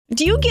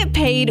Do you get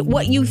paid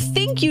what you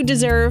think you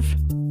deserve?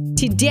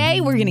 Today,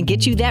 we're going to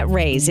get you that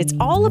raise. It's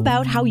all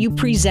about how you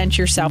present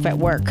yourself at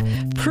work.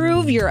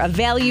 Prove you're of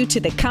value to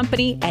the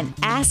company and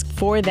ask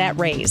for that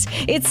raise.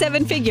 It's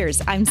Seven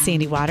Figures. I'm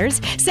Sandy Waters.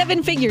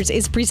 Seven Figures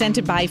is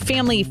presented by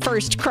Family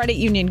First Credit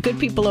Union. Good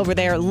people over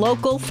there.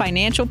 Local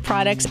financial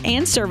products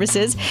and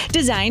services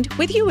designed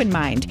with you in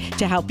mind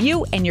to help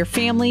you and your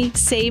family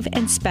save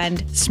and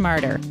spend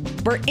smarter.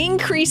 We're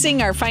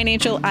increasing our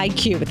financial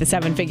IQ with the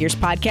Seven Figures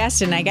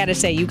podcast, and I got to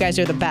say, you guys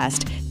are the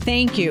best.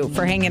 Thank you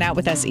for hanging out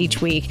with us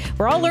each week.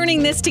 We're all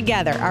learning this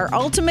together. Our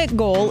ultimate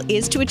goal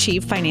is to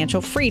achieve financial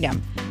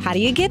freedom. How do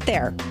you get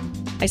there?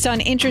 I saw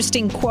an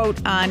interesting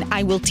quote on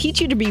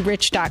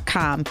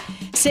IWillTeachYouToBeRich.com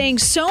saying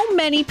so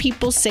many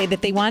people say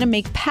that they want to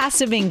make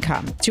passive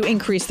income to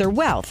increase their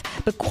wealth.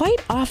 But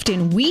quite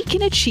often we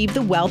can achieve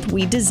the wealth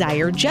we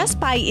desire just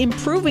by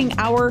improving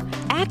our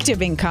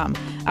active income,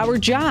 our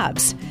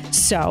jobs.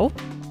 So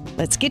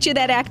let's get you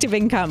that active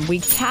income. We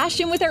cash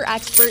in with our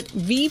expert,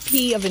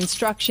 VP of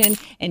Instruction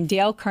and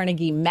Dale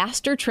Carnegie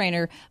Master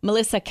Trainer,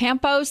 Melissa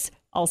Campos,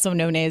 also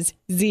known as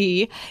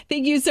Z.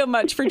 Thank you so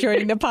much for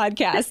joining the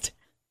podcast.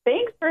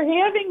 Thanks for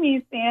having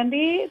me,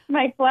 Sandy. It's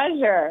my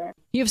pleasure.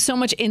 You have so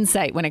much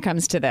insight when it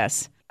comes to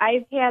this.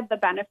 I've had the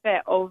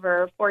benefit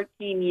over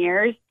 14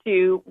 years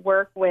to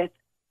work with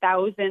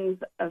thousands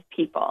of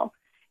people.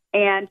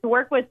 And to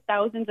work with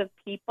thousands of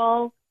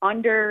people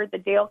under the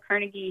Dale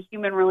Carnegie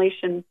human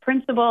relation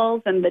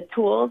principles and the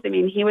tools. I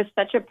mean, he was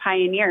such a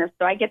pioneer.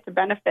 So I get to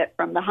benefit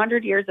from the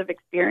 100 years of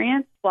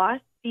experience,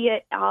 plus see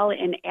it all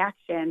in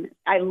action.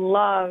 I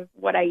love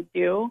what I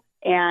do.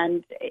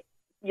 And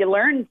you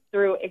learn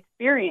through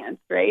experience,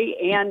 right?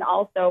 And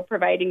also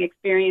providing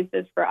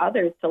experiences for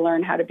others to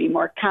learn how to be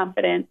more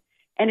confident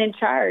and in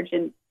charge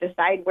and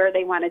decide where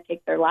they want to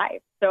take their life.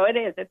 So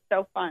it's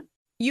so fun.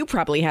 You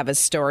probably have a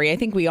story. I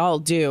think we all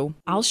do.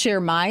 I'll share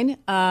mine.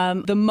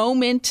 The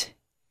moment,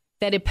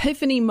 that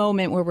epiphany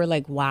moment where we're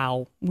like,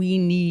 wow, we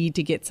need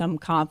to get some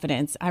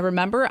confidence. I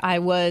remember I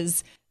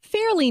was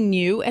fairly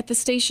new at the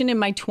station in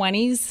my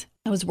 20s.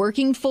 I was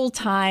working full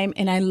time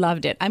and I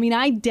loved it. I mean,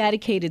 I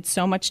dedicated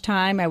so much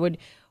time. I would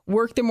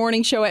work the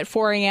morning show at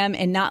 4 a.m.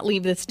 and not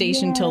leave the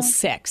station till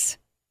 6.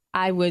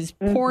 I was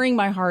pouring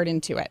my heart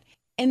into it.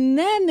 And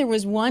then there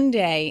was one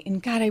day,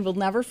 and God, I will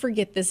never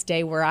forget this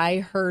day, where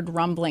I heard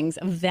rumblings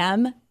of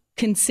them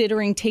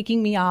considering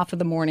taking me off of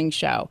the morning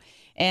show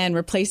and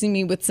replacing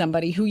me with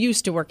somebody who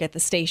used to work at the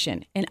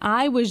station. And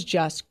I was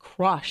just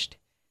crushed.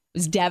 I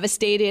was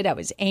devastated. I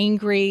was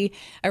angry.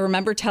 I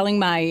remember telling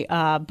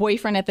my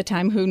boyfriend at the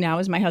time, who now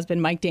is my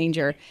husband, Mike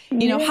Danger,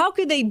 you know, how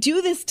could they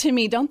do this to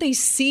me? Don't they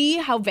see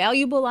how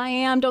valuable I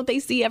am? Don't they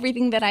see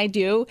everything that I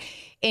do?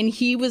 And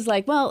he was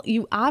like, well,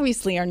 you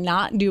obviously are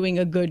not doing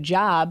a good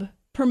job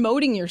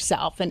promoting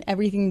yourself and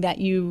everything that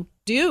you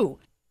do.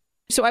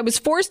 So I was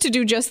forced to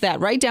do just that,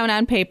 write down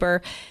on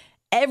paper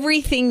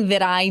everything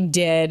that I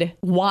did,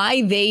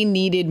 why they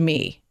needed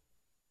me.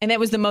 And that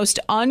was the most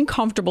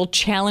uncomfortable,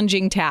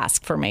 challenging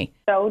task for me.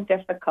 So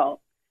difficult.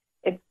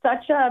 It's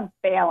such a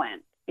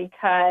balance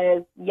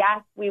because,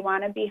 yes, we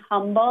want to be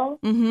humble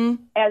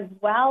as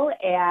well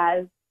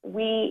as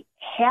we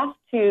have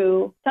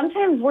to,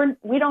 sometimes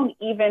we don't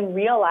even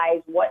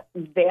realize what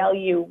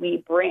value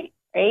we bring,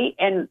 right?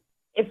 And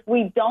if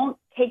we don't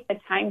take the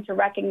time to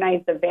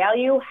recognize the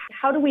value,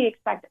 how do we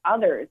expect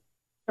others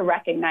to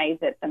recognize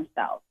it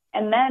themselves?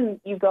 And then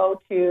you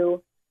go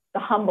to the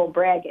humble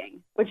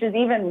bragging, which is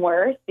even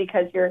worse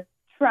because you're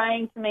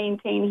trying to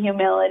maintain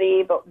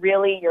humility, but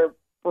really you're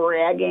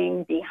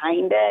bragging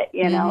behind it,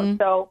 you know?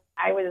 So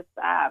I was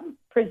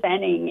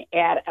presenting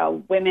at a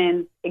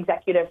women's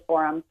executive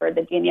forum for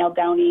the Danielle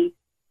Downey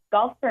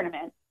golf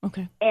tournament.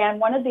 Okay. And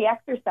one of the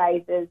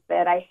exercises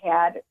that I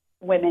had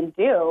women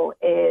do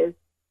is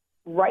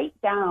write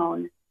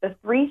down the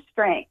 3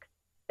 strengths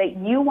that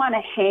you want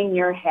to hang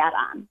your hat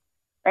on,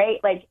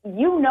 right? Like,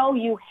 you know,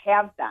 you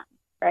have them,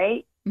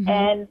 right?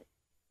 And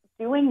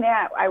doing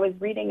that, I was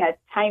reading a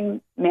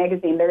Time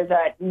magazine. There's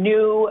a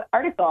new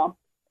article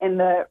in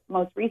the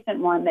most recent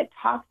one that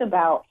talks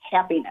about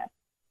happiness,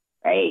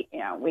 right? You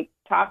know, we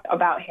talk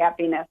about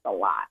happiness a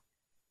lot,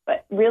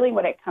 but really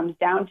what it comes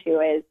down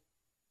to is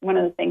one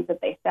of the things that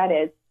they said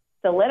is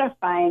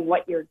solidifying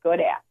what you're good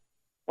at.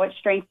 What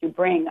strengths you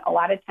bring. A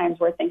lot of times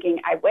we're thinking,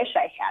 I wish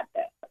I had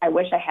this. I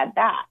wish I had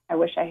that. I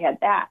wish I had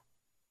that.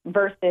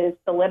 Versus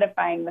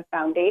solidifying the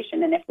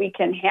foundation. And if we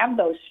can have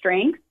those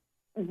strengths,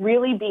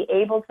 really be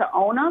able to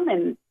own them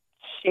and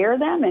share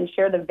them and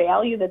share the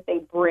value that they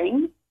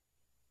bring,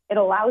 it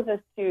allows us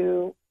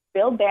to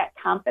build that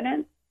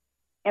confidence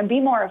and be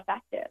more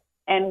effective.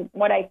 And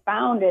what I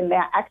found in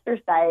that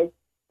exercise,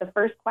 the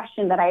first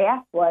question that I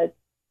asked was,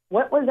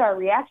 what was our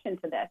reaction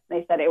to this? And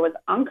they said it was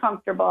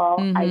uncomfortable.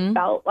 I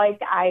felt like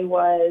I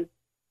was,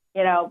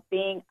 you know,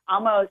 being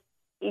almost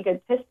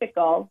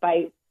egotistical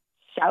by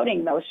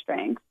shouting those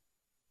strengths.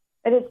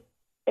 But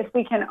if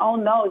we can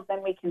own those,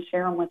 then we can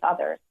share them with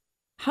others.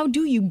 How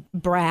do you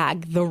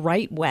brag the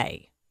right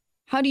way?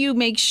 How do you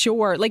make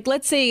sure, like,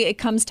 let's say it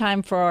comes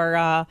time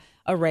for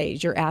a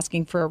raise. You're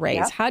asking for a raise.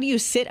 Yep. How do you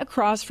sit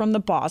across from the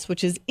boss,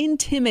 which is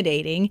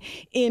intimidating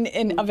in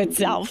and of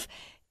itself,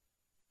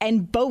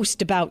 and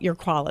boast about your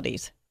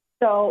qualities?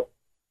 So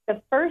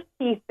the first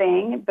key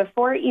thing,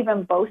 before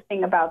even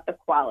boasting about the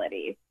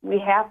qualities, we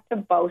have to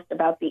boast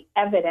about the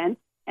evidence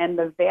and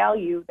the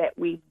value that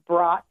we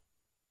brought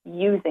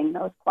using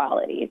those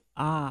qualities.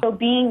 So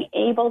being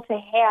able to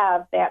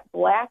have that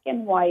black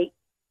and white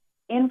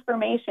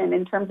information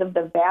in terms of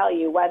the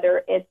value,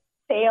 whether it's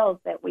sales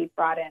that we've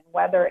brought in,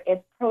 whether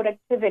it's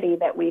productivity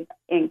that we've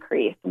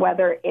increased,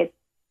 whether it's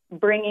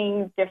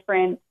bringing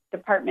different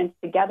departments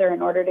together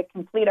in order to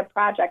complete a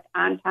project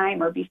on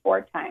time or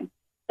before time.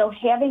 So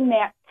having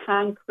that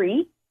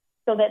concrete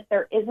so that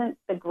there isn't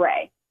the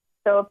gray.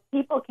 So if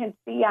people can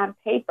see on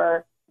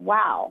paper,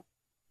 wow,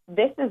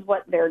 this is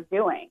what they're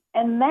doing.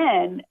 And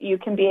then you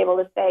can be able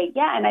to say,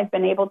 yeah, and I've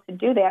been able to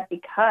do that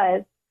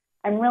because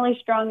I'm really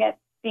strong at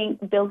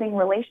building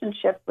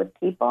relationships with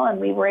people,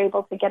 and we were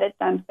able to get it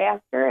done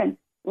faster and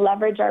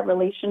leverage our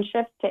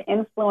relationships to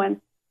influence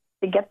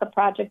to get the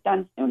project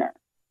done sooner.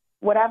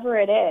 Whatever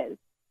it is,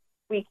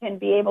 we can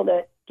be able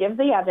to give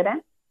the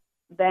evidence,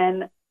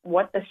 then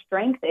what the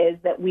strength is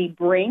that we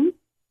bring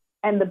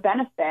and the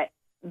benefit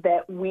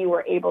that we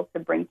were able to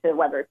bring to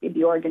whether it be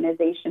the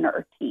organization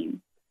or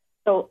team.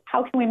 So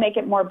how can we make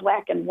it more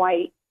black and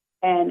white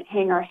and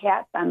hang our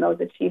hats on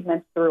those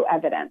achievements through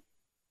evidence?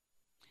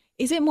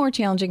 Is it more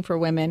challenging for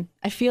women?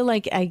 I feel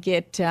like I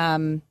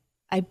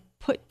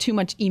put too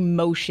much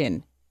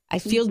emotion. I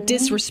feel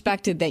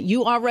disrespected that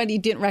you already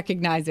didn't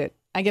recognize it.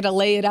 I got to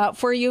lay it out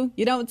for you.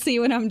 You don't see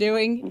what I'm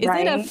doing. Is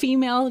it a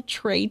female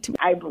trait?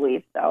 I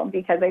believe so,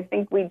 because I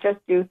think we just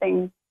do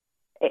things.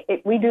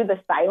 We do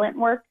the silent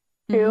work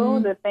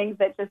too, the things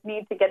that just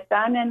need to get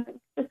done. And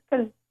just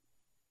because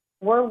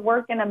we're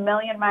working a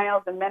million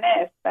miles a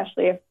minute,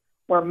 especially if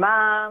we're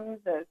moms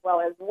as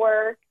well as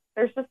work,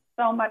 there's just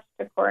so much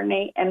to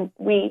coordinate. And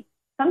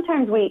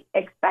sometimes we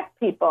expect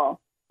people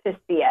to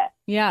see it.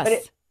 Yes.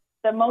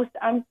 But the most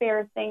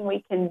unfair thing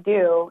we can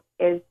do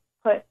is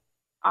put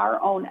our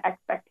own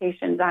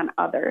expectations on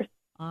others.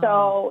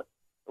 So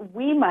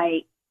we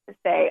might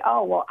say,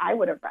 oh, well, I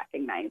would have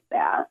recognized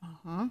that.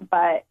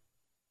 But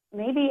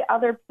maybe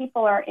other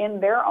people are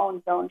in their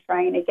own zone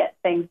trying to get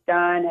things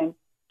done and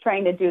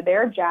trying to do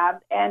their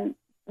job, and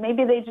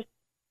maybe they just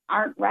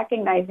aren't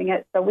recognizing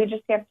it. So we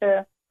just have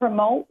to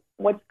promote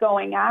what's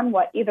going on,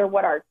 what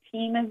our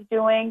team is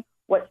doing,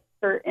 what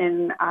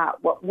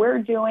we're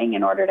doing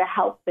in order to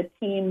help the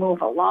team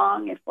move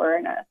along if we're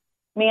in a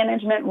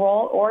management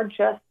role, or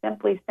just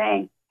simply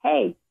saying,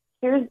 hey,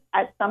 here's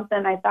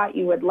something I thought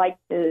you would like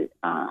to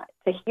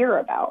hear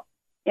about.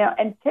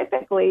 And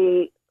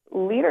typically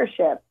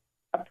leadership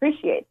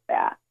appreciates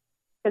that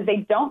because they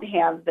don't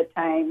have the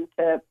time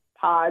to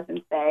pause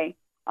and say,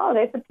 oh,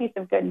 that's a piece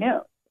of good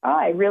news. Oh,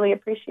 I really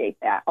appreciate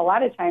that. A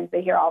lot of times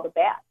they hear all the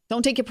bad.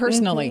 Don't take it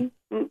personally.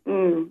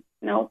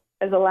 No,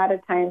 because a lot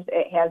of times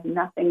it has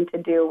nothing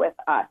to do with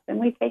us. And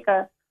we take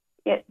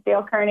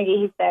Dale Carnegie,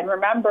 he said,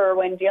 remember,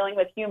 when dealing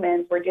with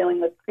humans, we're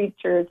dealing with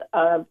creatures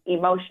of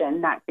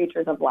emotion, not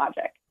creatures of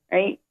logic,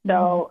 right?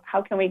 So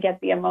how can we get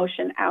the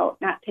emotion out,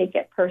 not take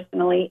it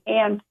personally,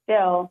 and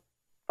still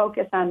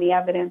focus on the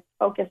evidence,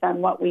 focus on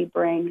what we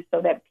bring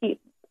so that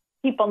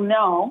people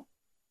know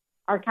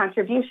our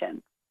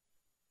contributions,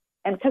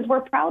 and because we're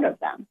proud of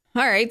them.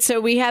 All right.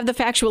 So we have the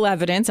factual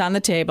evidence on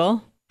the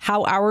table,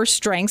 how our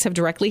strengths have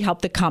directly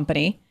helped the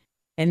company.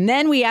 And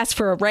then we ask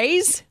for a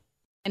raise.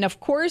 And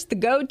of course, the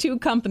go-to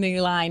company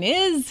line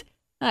is,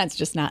 it's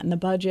just not in the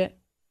budget.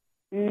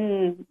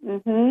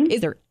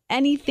 Is there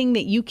anything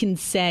that you can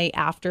say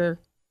after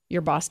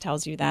your boss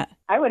tells you that?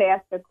 I would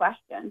ask a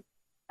question.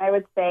 I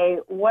would say,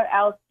 what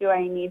else do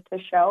I need to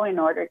show in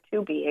order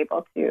to be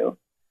able to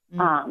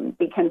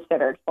be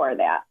considered for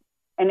that?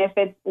 And if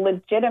it's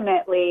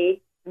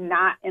legitimately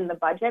not in the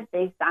budget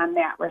based on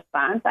that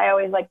response, I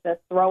always like to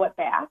throw it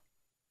back,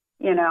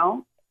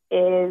 then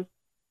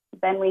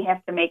we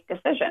have to make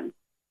decisions,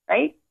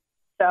 right?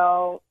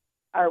 So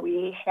are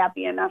we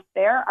happy enough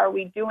there? Are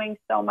we doing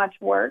so much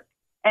work?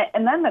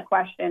 And then the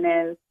question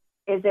is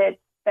it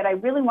that I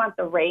really want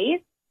the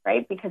raise,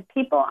 right? Because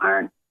people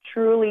aren't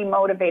truly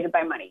motivated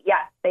by money.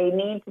 Yes, they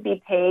need to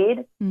be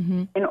paid.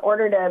 In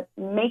order to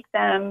make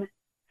them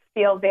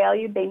feel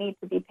valued, they need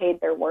to be paid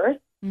their worth,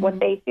 what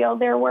they feel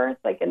they're worth,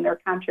 like in their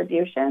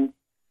contributions.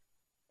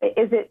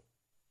 Is it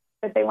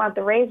that they want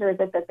the raise, or is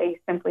it that they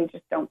simply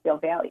just don't feel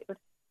valued?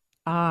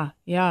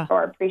 Yeah.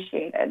 Or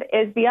appreciated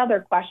is the other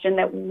question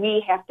that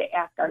we have to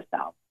ask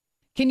ourselves.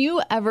 Can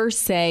you ever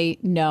say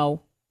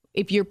no?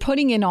 If you're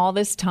putting in all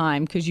this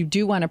time because you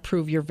do want to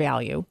prove your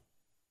value,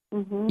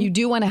 you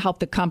do want to help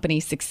the company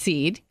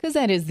succeed, because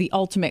that is the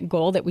ultimate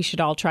goal that we should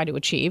all try to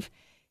achieve.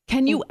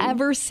 Can you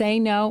ever say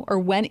no, or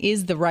when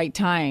is the right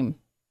time?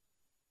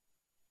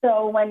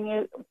 So when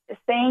you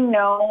saying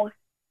no,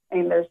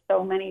 there's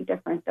so many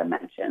different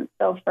dimensions.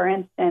 So for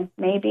instance,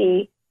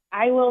 maybe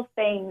I will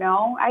say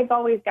no. I've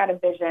always got a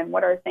vision.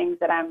 What are things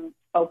that I'm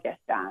focused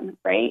on,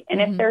 right?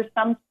 And if there's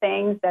some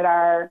things that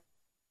are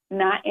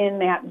not in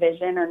that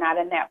vision or not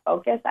in that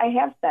focus, I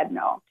have said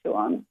no to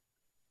them.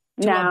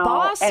 To a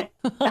boss?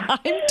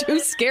 I'm too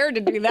scared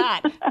to do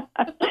that.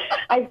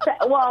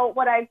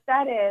 What I've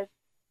said is,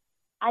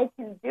 I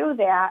can do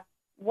that.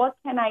 What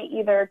can I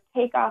either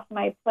take off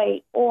my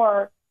plate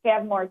or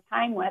have more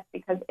time with,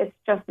 because it's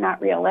just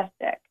not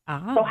realistic.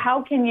 So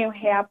how can you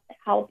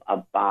help a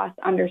boss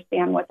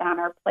understand what's on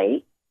our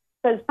plate?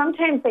 Because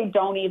sometimes they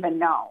don't even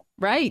know.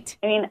 Right.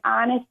 I mean,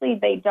 honestly,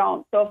 they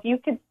don't. So if you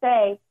could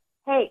say,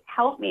 hey,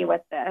 help me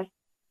with this,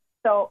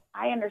 so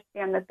I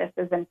understand that this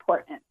is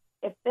important.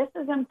 If this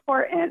is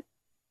important,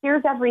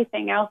 here's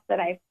everything else that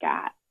I've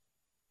got.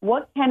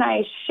 What can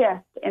I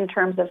shift in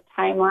terms of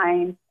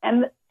timelines?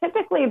 And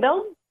typically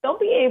they'll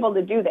be able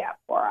to do that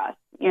for us,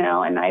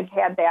 and I've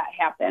had that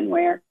happen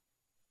where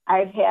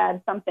I've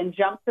had something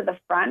jump to the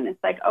front. It's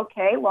like,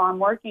 okay, well, I'm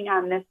working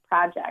on this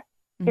project.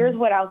 Here's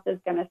what else is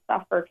going to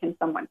suffer. Can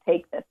someone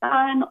take this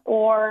on,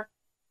 or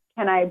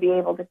can I be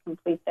able to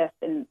complete this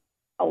in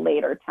a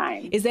later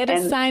time? Is that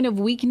a sign of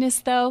weakness,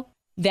 though?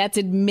 That's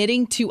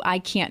admitting to, I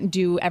can't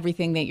do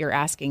everything that you're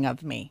asking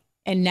of me,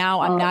 and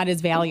now I'm not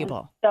as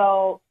valuable.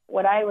 So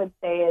what I would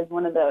say is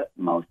one of the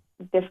most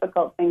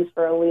difficult things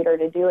for a leader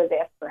to do is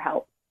ask for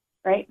help,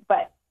 right?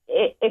 But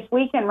if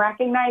we can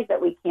recognize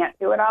that we can't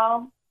do it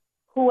all,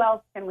 who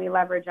else can we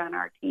leverage on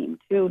our team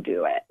to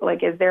do it?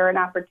 Like, is there an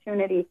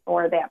opportunity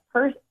for that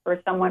person, for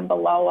someone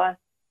below us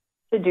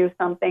to do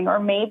something? Or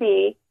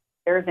maybe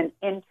there's an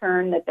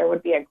intern that there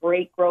would be a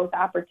great growth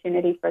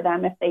opportunity for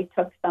them if they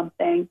took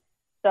something.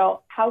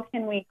 So how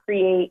can we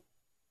create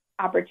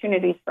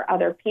opportunities for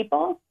other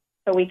people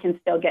so we can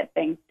still get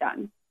things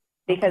done?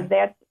 Because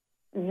that's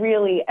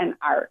really an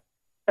art.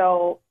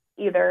 So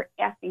either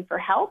asking for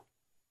help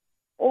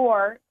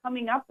or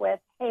coming up with,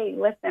 hey,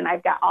 listen,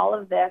 I've got all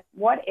of this.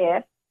 What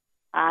if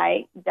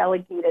I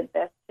delegated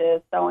this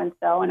to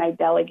so-and-so and I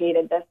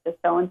delegated this to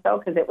so-and-so,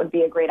 because it would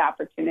be a great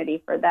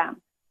opportunity for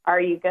them? Are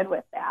you good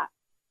with that?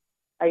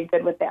 Are you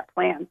good with that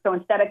plan? So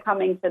instead of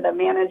coming to the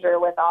manager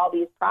with all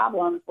these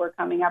problems, we're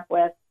coming up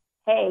with,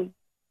 hey,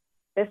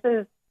 this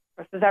is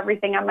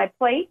everything on my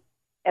plate,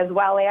 as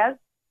well as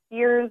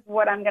here's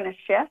what I'm going to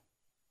shift.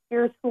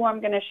 Here's who I'm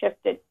going to shift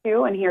it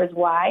to, and here's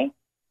why.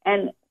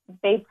 And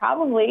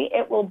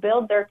it will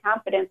build their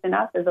confidence in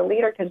us as a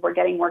leader, because we're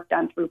getting work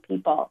done through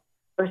people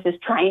versus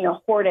trying to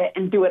hoard it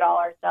and do it all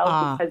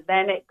ourselves, because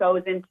then it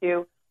goes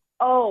into,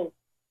 oh,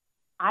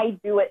 I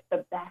do it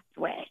the best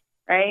way,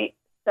 right?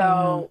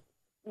 So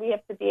we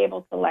have to be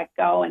able to let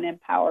go and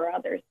empower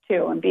others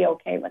too, and be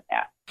okay with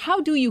that. How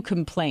do you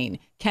complain?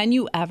 Can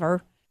you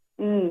ever?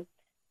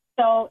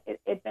 So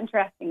it's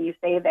interesting you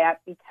say that,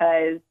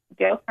 because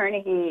Dale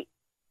Carnegie,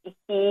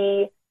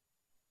 he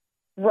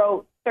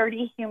wrote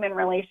 30 human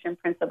relation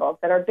principles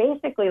that are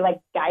basically like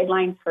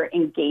guidelines for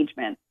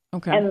engagement.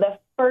 Okay. And the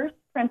first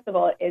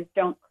principle is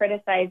don't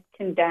criticize,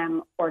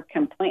 condemn, or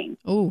complain,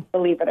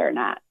 believe it or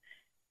not.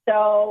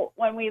 So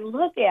when we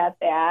look at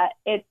that,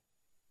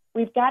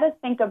 we've got to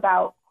think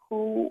about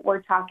who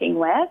we're talking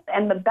with.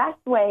 And the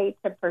best way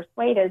to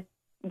persuade is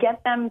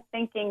get them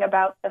thinking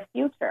about the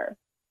future,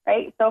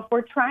 right? So if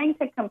we're trying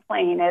to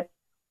complain, it's,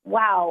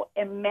 wow,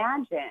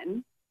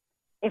 imagine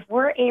if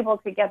we're able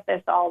to get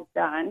this all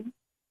done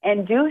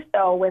and do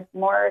so with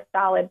more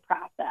solid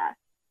process.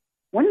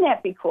 Wouldn't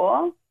that be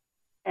cool?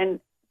 And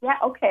yeah,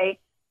 okay,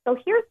 so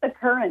here's the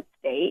current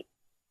state.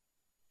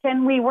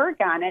 Can we work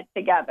on it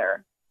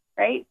together,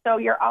 right? So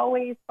you're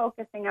always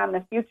focusing on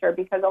the future,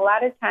 because a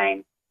lot of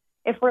times,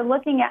 if we're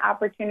looking at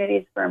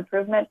opportunities for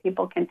improvement,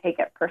 people can take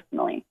it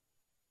personally,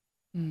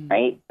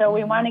 right? So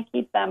we want to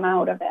keep them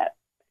out of it.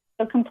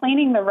 So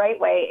complaining the right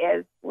way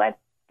is, let's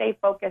stay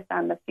focused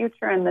on the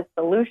future and the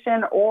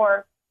solution,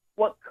 or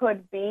what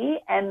could be,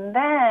 and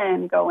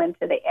then go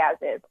into the as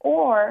is.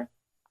 Or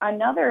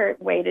another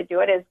way to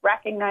do it is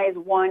recognize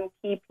one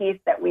key piece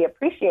that we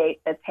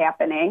appreciate that's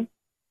happening,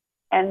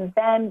 and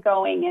then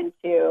going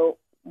into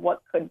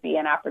what could be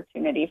an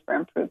opportunity for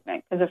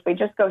improvement. Because if we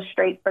just go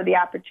straight for the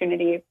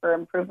opportunity for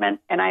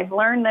improvement, and I've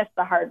learned this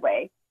the hard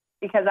way,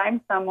 because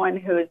I'm someone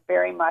who is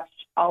very much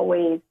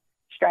always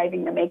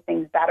striving to make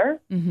things better.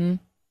 And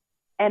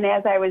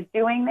as I was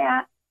doing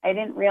that, I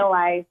didn't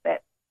realize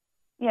that,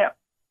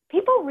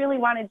 people really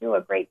want to do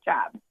a great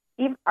job.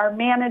 Even our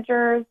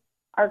managers,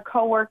 our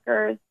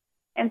coworkers,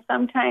 and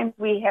sometimes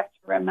we have to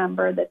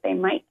remember that they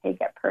might take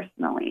it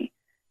personally.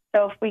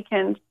 So if we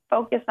can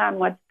focus on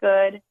what's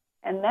good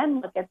and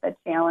then look at the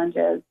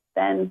challenges,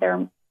 then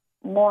they're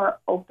more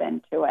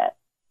open to it.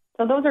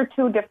 So those are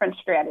two different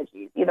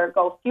strategies. Either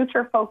go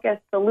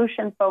future-focused,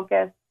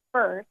 solution-focused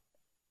first,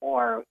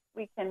 or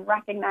we can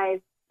recognize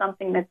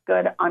something that's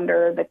good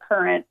under the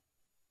current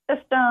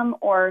system,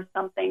 or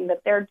something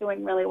that they're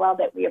doing really well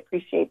that we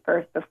appreciate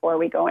first before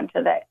we go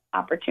into the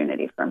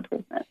opportunity for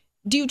improvement.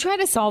 Do you try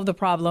to solve the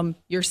problem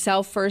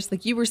yourself first?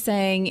 Like you were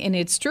saying, and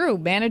it's true,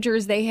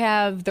 managers, they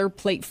have their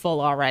plate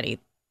full already.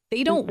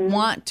 They don't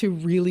want to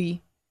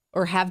really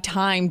or have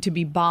time to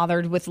be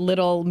bothered with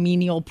little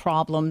menial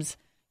problems.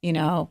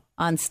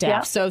 on staff.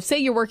 Yeah. So say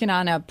you're working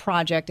on a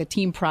project, a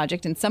team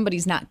project, and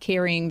somebody's not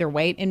carrying their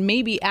weight and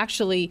maybe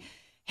actually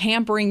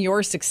hampering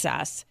your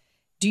success.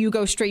 Do you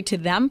go straight to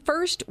them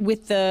first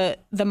with the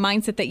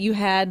mindset that you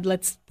had,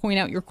 let's point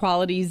out your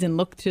qualities and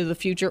look to the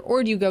future,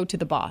 or do you go to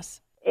the boss?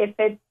 If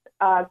it's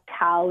a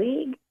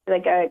colleague,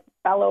 like a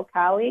fellow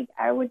colleague,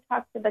 I would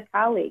talk to the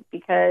colleague,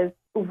 because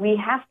we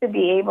have to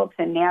be able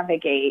to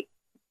navigate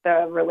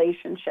the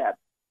relationship,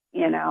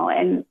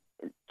 and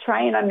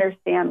try and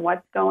understand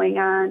what's going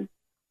on,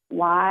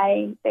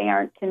 why they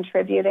aren't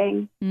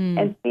contributing,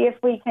 and see if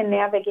we can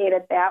navigate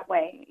it that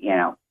way,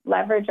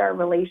 leverage our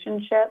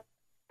relationship.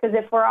 Because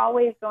if we're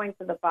always going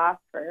to the boss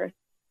first,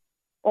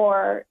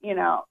 or,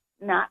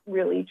 not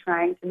really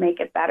trying to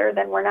make it better,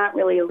 then we're not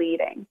really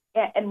leading.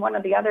 And one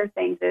of the other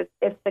things is,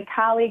 if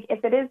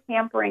it is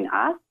hampering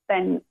us,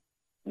 then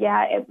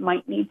yeah, it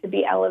might need to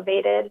be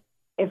elevated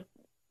if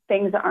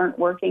things aren't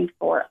working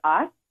for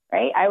us,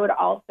 right? I would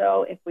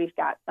also, if we've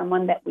got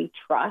someone that we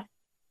trust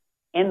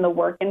in the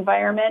work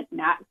environment,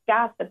 not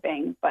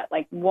gossiping, but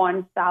like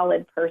one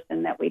solid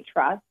person that we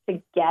trust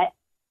to get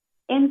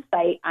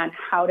insight on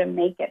how to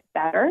make it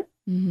better,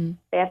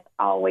 that's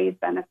always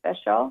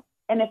beneficial.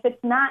 And if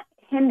it's not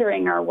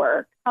hindering our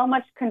work, how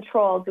much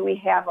control do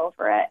we have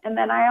over it? And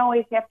then I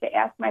always have to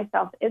ask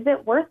myself, is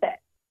it worth it?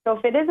 So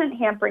if it isn't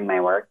hampering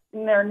my work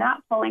and they're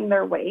not pulling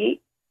their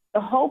weight,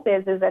 the hope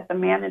is that the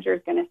manager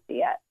is going to see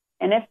it.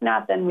 And if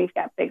not, then we've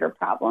got bigger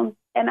problems,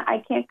 and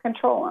I can't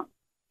control them.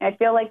 I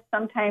feel like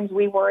sometimes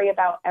we worry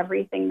about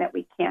everything that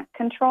we can't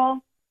control,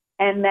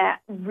 and that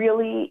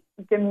really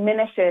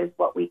diminishes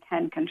what we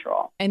can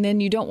control. And then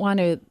you don't want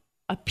to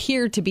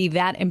appear to be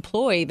that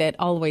employee that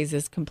always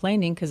is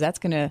complaining, because that's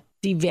going to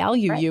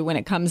devalue you when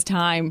it comes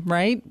time,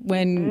 right?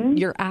 When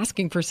you're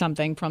asking for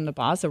something from the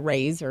boss, a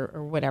raise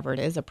or whatever it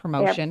is, a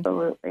promotion.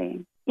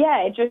 Absolutely.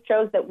 Yeah, it just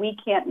shows that we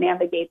can't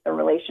navigate the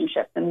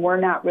relationships, and we're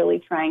not really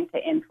trying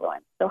to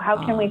influence. So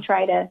how can we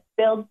try to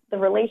build the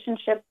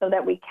relationship so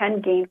that we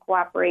can gain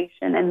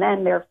cooperation and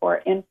then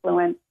therefore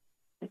influence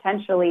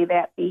potentially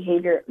that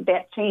behavior,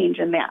 that change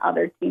in that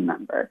other team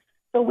member?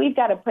 So we've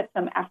got to put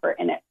some effort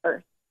in it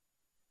first.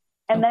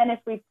 And then if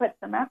we put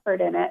some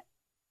effort in it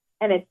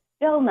and it's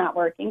still not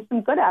working,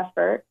 some good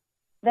effort,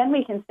 then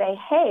we can say,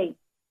 hey,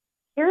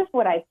 here's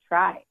what I've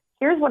tried.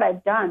 Here's what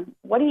I've done.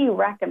 What do you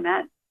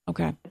recommend?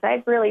 Okay. Because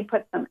I've really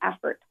put some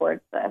effort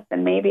towards this,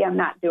 and maybe I'm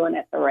not doing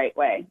it the right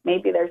way.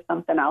 Maybe there's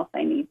something else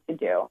I need to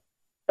do.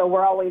 So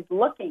we're always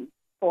looking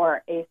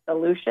for a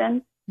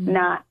solution,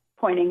 not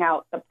pointing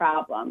out the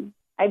problem.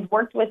 I've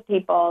worked with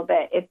people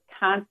that it's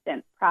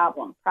constant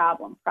problem,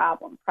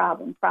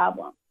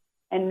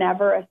 and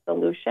never a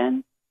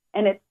solution.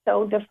 And it's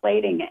so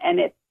deflating. And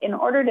it's, in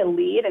order to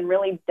lead and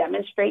really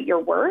demonstrate your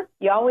worth,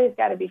 you always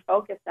got to be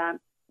focused on,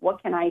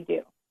 what can I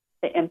do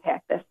to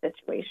impact this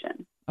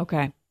situation?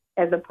 Okay.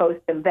 As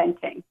opposed to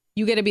venting.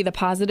 You got to be the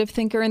positive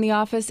thinker in the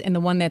office and the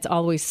one that's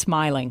always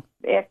smiling.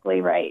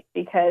 Exactly right,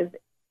 because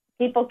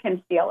people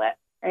can feel it,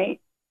 right?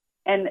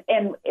 And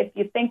if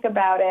you think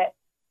about it,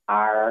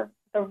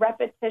 the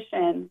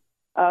repetition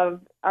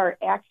of our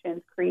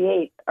actions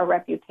creates a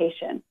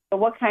reputation. So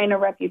what kind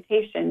of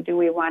reputation do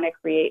we want to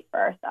create for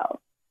ourselves?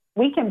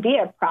 We can be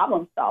a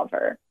problem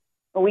solver,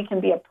 or we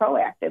can be a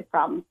proactive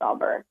problem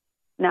solver,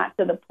 not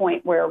to the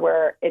point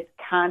where it's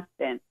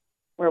constant,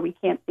 where we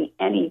can't see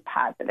any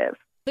positive.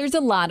 There's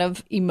a lot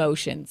of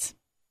emotions,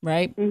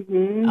 right?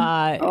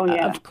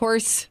 Of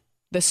course,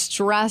 the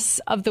stress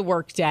of the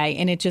workday,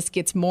 and it just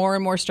gets more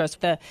and more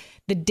stressful.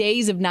 The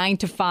days of 9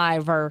 to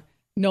 5 are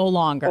no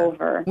longer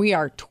over. We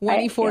are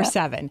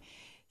 24/7.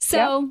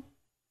 So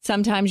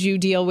sometimes you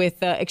deal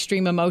with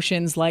extreme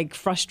emotions like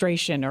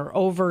frustration or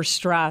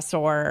overstress,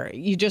 or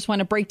you just want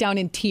to break down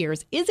in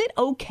tears. Is it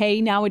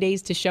okay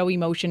nowadays to show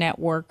emotion at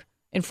work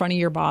in front of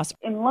your boss?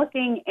 In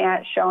looking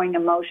at showing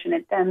emotion,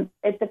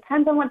 it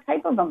depends on what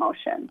type of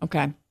emotion.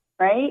 Okay.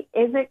 Right?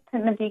 Is it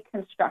going to be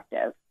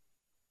constructive?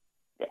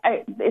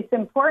 It's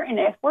important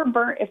if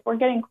we're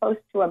getting close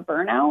to a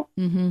burnout.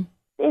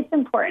 It's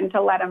important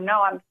to let them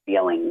know, I'm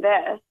feeling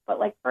this. But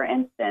like, for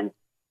instance,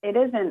 it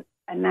isn't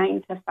a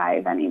 9 to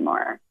 5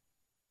 anymore.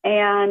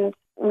 And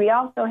we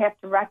also have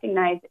to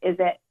recognize, is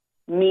it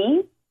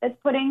me that's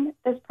putting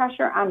this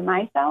pressure on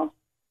myself,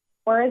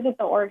 or is it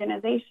the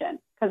organization?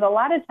 Because a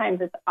lot of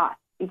times it's us,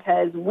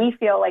 because we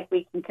feel like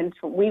we can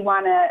control, we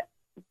want to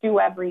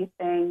do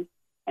everything.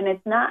 And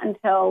it's not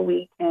until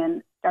we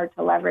can start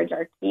to leverage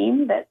our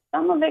team that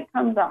some of it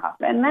comes off.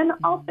 And then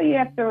also you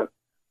have to,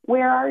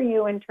 where are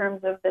you in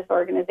terms of this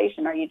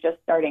organization? Are you just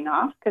starting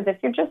off? Because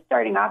if you're just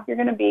starting off, you're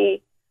going to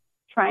be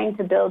trying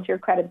to build your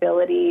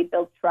credibility,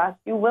 build trust.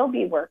 You will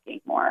be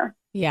working more.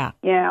 Yeah.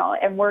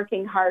 And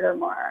working harder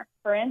more.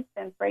 For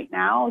instance, right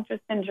now,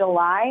 just in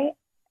July,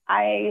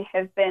 I've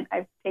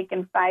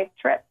taken 5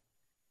 trips,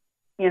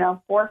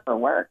 4 for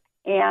work.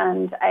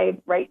 And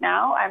right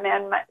now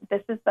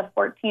this is the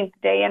 14th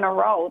day in a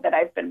row that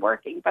I've been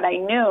working, but I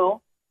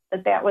knew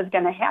that was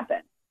going to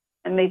happen,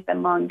 and they've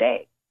been long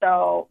days.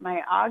 So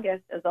my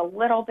August is a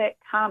little bit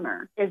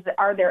calmer.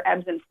 Are there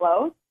ebbs and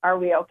flows? Are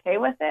we okay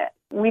with it?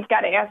 We've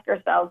got to ask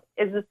ourselves,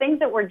 is the things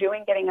that we're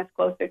doing getting us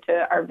closer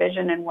to our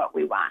vision and what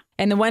we want?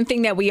 And the one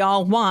thing that we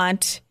all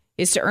want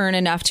is to earn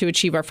enough to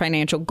achieve our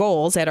financial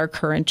goals at our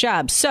current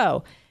job.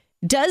 So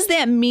does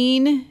that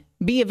mean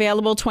be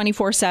available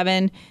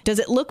 24/7? Does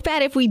it look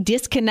bad if we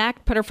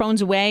disconnect, put our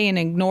phones away, and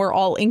ignore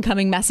all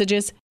incoming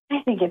messages?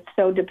 I think it's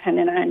so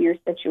dependent on your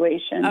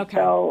situation. Okay.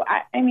 So,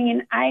 I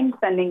mean, I'm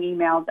sending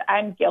emails.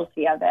 I'm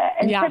guilty of it.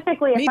 And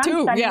typically, if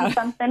I'm sending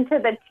something to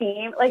the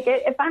team, like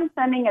if I'm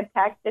sending a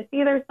text, it's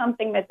either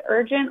something that's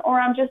urgent or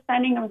I'm just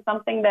sending them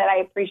something that I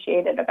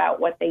appreciated about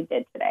what they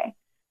did today.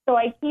 So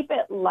I keep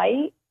it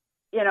light,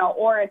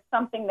 or it's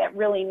something that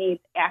really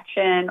needs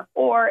action.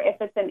 Or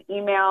if it's an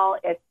email,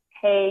 it's,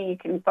 hey, you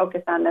can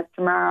focus on this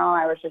tomorrow.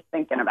 I was just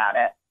thinking about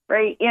it,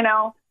 right?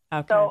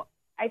 Okay. So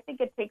I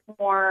think it takes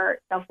more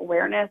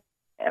self-awareness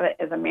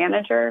as a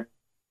manager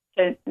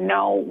to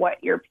know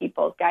what your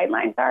people's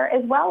guidelines are,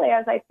 as well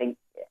as I think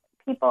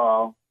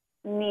people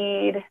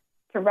need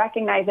to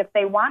recognize if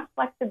they want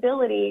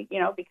flexibility,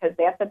 because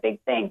that's a big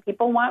thing.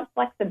 People want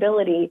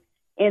flexibility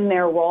in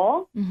their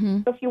role.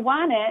 Mm-hmm. So if you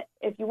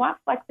want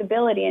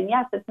flexibility, and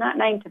yes, it's not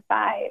 9 to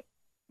 5,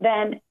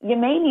 then you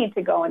may need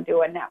to go and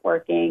do a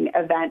networking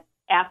event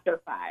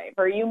after 5,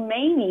 or you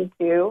may need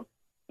to,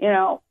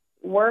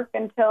 work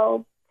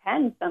until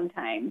 10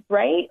 sometimes,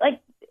 right?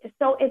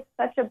 So it's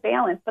such a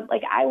balance. But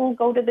I will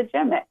go to the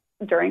gym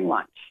during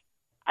lunch.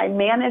 I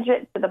manage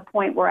it to the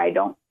point where I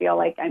don't feel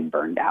like I'm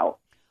burned out.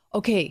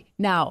 Okay.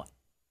 Now,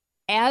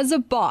 as a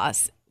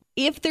boss,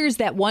 if there's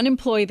that one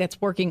employee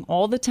that's working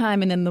all the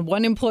time and then the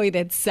one employee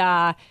that's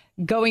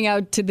going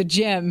out to the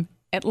gym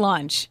at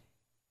lunch,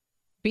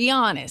 be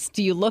honest.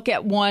 Do you look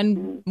at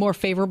one more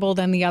favorable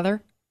than the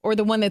other? Or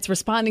the one that's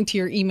responding to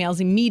your emails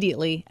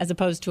immediately as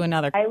opposed to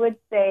another? I would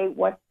say,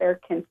 what's their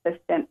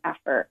consistent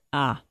effort?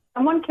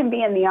 Someone can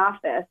be in the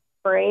office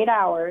for 8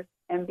 hours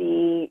and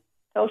be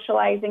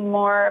socializing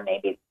more,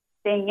 maybe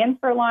staying in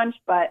for lunch,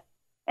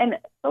 and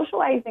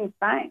socializing's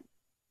fine.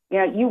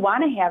 You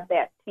want to have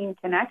that team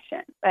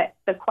connection. But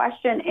the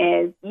question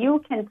is,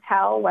 you can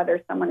tell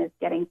whether someone is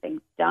getting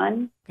things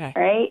done,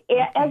 right?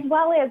 Okay. As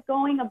well as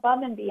going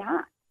above and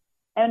beyond.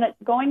 And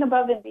going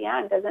above and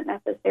beyond doesn't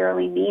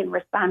necessarily mean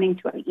responding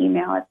to an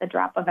email at the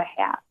drop of a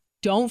hat.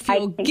 Don't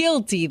feel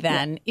guilty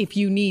then if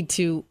you need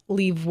to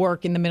leave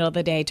work in the middle of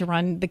the day to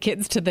run the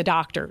kids to the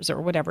doctors or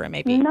whatever it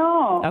may be.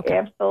 No,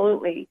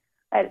 absolutely.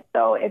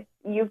 So if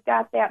you've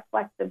got that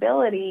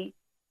flexibility,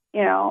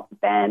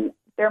 then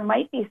there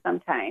might be some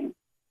time,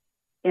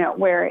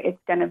 where it's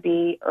going to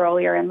be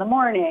earlier in the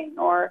morning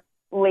or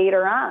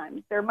later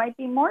on. There might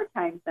be more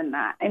times than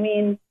that. I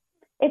mean,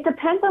 it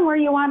depends on where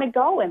you want to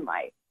go in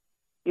life.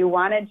 You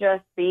want to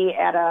just be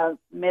at a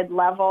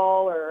mid-level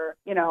or,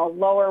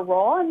 lower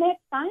role, and that's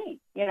fine.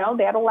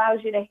 That allows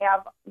you to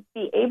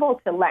be able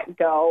to let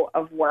go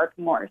of work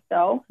more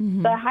so.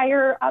 Mm-hmm. The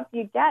higher up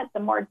you get, the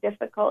more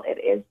difficult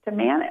it is to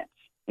manage.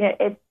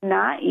 It's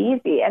not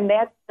easy. And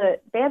that's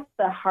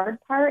the hard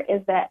part,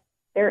 is that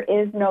there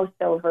is no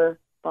silver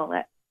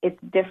bullet. It's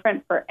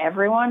different for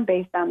everyone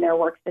based on their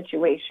work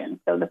situation.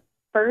 So the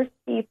first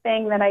key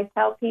thing that I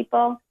tell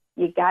people,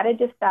 you got to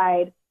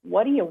decide,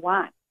 what do you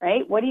want?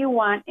 Right? What do you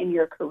want in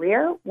your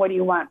career? What do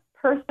you want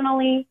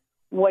personally?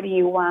 What do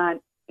you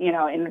want,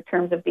 in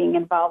terms of being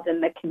involved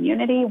in the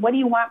community? What do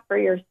you want for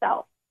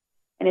yourself?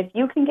 And if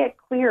you can get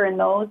clear in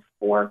those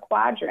 4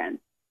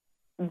 quadrants,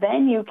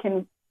 then you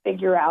can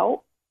figure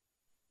out,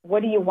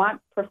 what do you want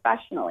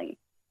professionally,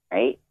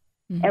 right?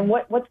 Mm-hmm. And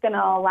what's going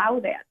to allow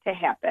that to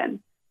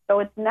happen? So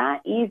it's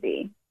not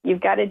easy.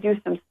 You've got to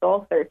do some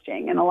soul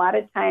searching. And a lot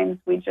of times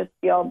we just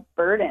feel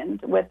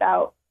burdened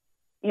without,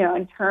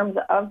 in terms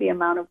of the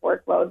amount of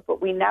workload,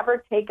 but we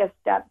never take a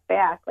step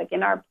back. Like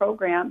in our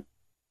program,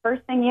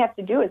 first thing you have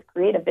to do is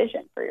create a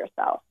vision for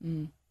yourself.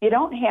 Mm. If you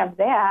don't have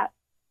that,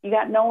 you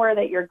got nowhere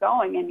that you're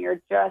going and you're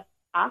just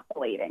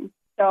oscillating.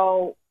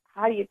 So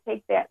how do you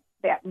take that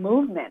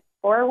movement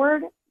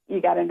forward? You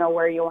got to know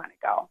where you want to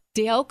go.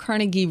 Dale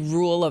Carnegie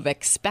rule of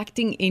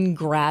expecting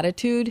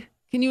ingratitude.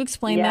 Can you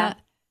explain that?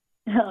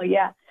 Oh,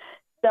 yeah.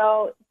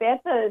 So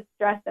that's a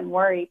stress and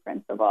worry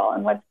principle.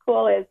 And what's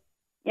cool is,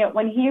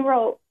 when he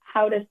wrote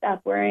How to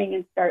Stop Worrying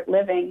and Start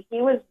Living,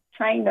 he was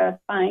trying to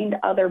find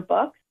other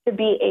books to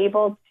be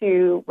able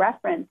to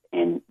reference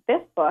in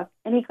this book,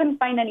 and he couldn't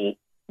find any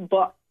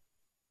books.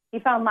 He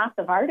found lots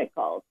of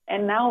articles.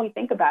 And now we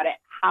think about it,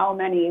 how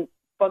many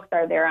books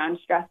are there on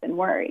stress and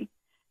worry?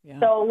 Yeah.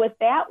 So with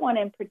that one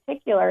in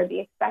particular, the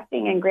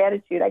expecting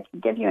ingratitude, I can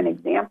give you an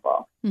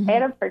example. Mm-hmm. I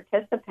had a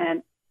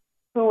participant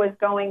who was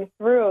going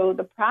through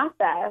the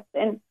process,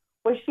 and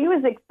what she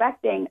was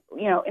expecting,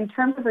 in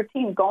terms of her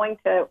team, going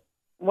to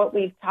what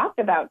we've talked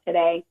about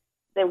today,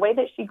 the way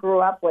that she grew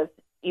up was,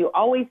 you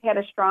always had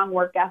a strong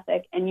work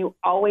ethic and you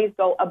always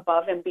go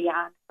above and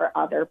beyond for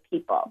other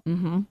people.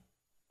 Mm-hmm.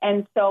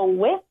 And so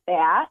with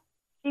that,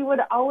 she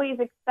would always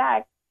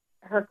expect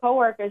her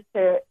coworkers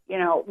to,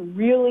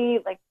 really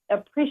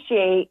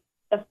appreciate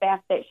the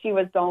fact that she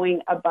was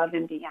going above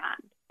and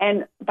beyond.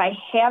 And by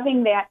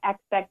having that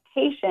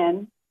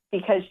expectation,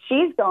 because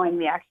she's going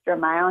the extra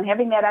mile and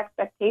having that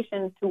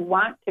expectation to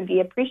want to be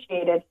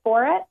appreciated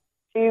for it,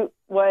 she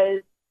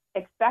was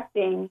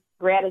expecting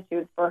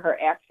gratitude for her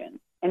actions.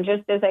 And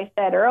just as I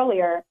said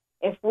earlier,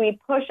 if we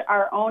push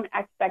our own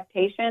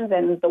expectations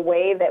and the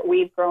way that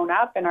we've grown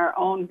up and our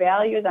own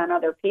values on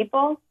other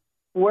people,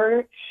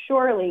 we're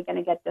surely going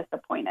to get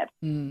disappointed.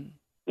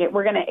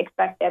 We're going to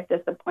expect that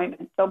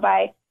disappointment. So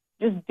by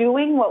just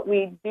doing what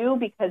we do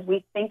because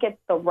we think it's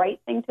the right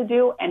thing to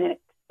do and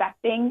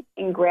expecting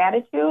in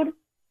gratitude,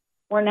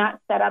 we're not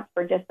set up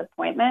for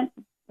disappointment.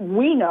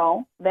 We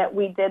know that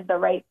we did the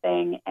right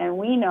thing, and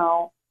we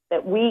know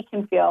that we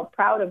can feel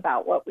proud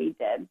about what we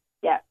did,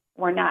 yet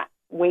we're not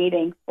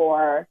waiting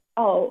for,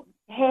 oh,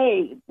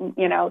 hey,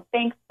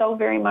 thanks so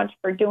very much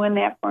for doing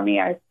that for me.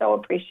 I so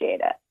appreciate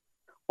it.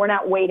 We're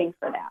not waiting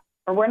for that.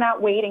 Or we're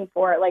not waiting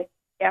for, like,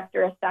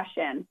 after a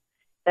session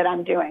that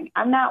I'm doing,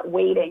 I'm not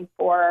waiting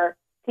for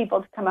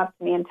people to come up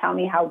to me and tell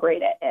me how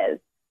great it is.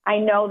 I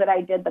know that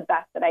I did the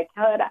best that I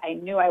could. I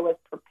knew I was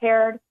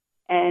prepared,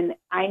 and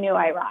I knew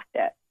I rocked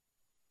it.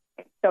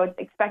 So it's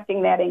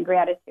expecting that in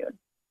gratitude.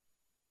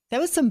 That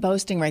was some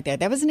boasting right there.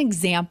 That was an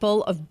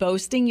example of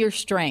boasting your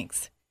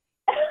strengths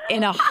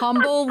in a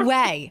humble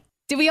way.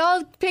 Did we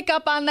all pick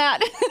up on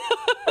that?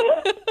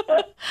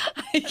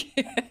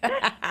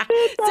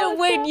 So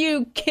when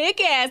you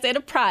kick ass at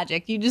a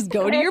project, you just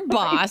go to your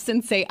boss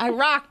and say, I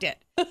rocked it.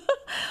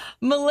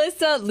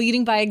 Melissa,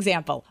 leading by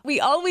example. We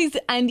always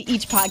end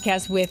each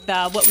podcast with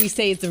what we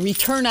say is the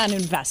return on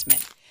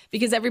investment,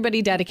 because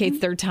everybody dedicates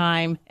their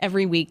time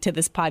every week to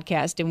this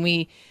podcast, and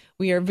we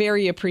are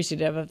very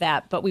appreciative of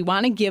that. But we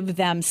want to give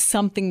them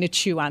something to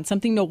chew on,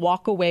 something to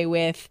walk away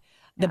with.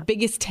 The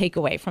biggest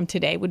takeaway from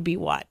today would be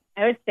what?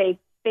 I would say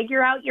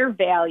figure out your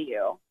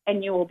value,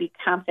 and you will be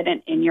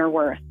confident in your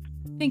worth.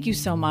 Thank you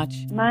so much.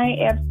 My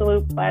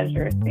absolute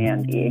pleasure,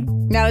 Sandy.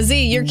 Now,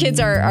 Z, your kids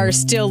are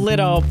still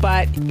little,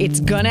 but it's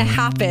going to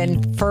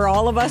happen for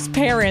all of us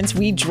parents.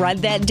 We dread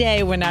that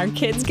day when our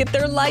kids get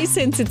their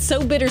license. It's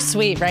so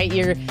bittersweet, right?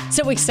 You're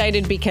so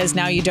excited because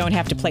now you don't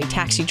have to play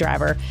taxi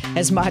driver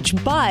as much,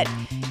 but,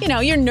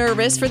 you're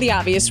nervous for the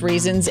obvious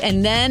reasons.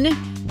 And then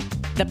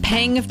the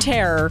pang of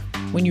terror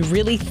when you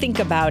really think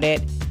about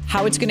it,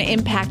 how it's going to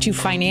impact you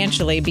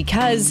financially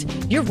because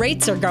your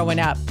rates are going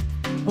up.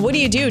 What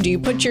do? Do you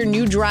put your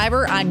new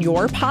driver on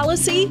your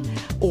policy,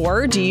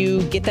 or do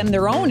you get them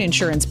their own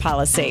insurance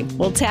policy?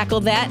 We'll tackle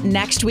that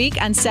next week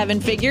on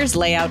Seven Figures,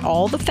 lay out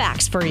all the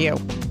facts for you.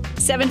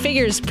 Seven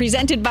Figures,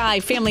 presented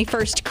by Family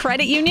First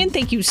Credit Union.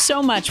 Thank you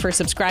so much for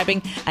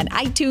subscribing on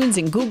iTunes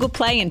and Google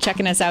Play and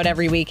checking us out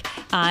every week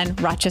on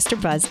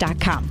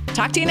RochesterBuzz.com.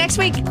 Talk to you next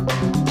week.